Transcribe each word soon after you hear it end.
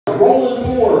Roland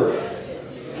Ford.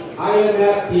 I am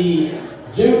at the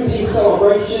Juneteenth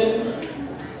celebration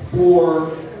for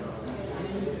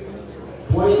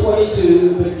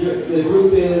 2022. The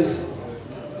group is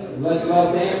Let's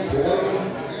Love Dance,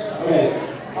 right?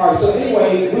 Okay. All right, so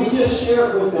anyway, we just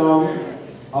shared with them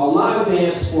a live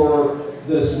dance for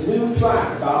this new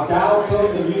track about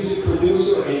DialTone, the music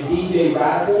producer, and DJ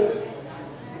Radikal.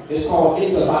 It's called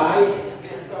It's a Vibe.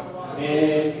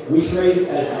 And we created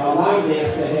a line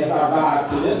dance that has our vibe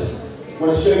to this. I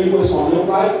want to show you what it's going to look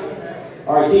like.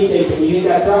 All right, DJ, can you hit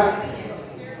that track?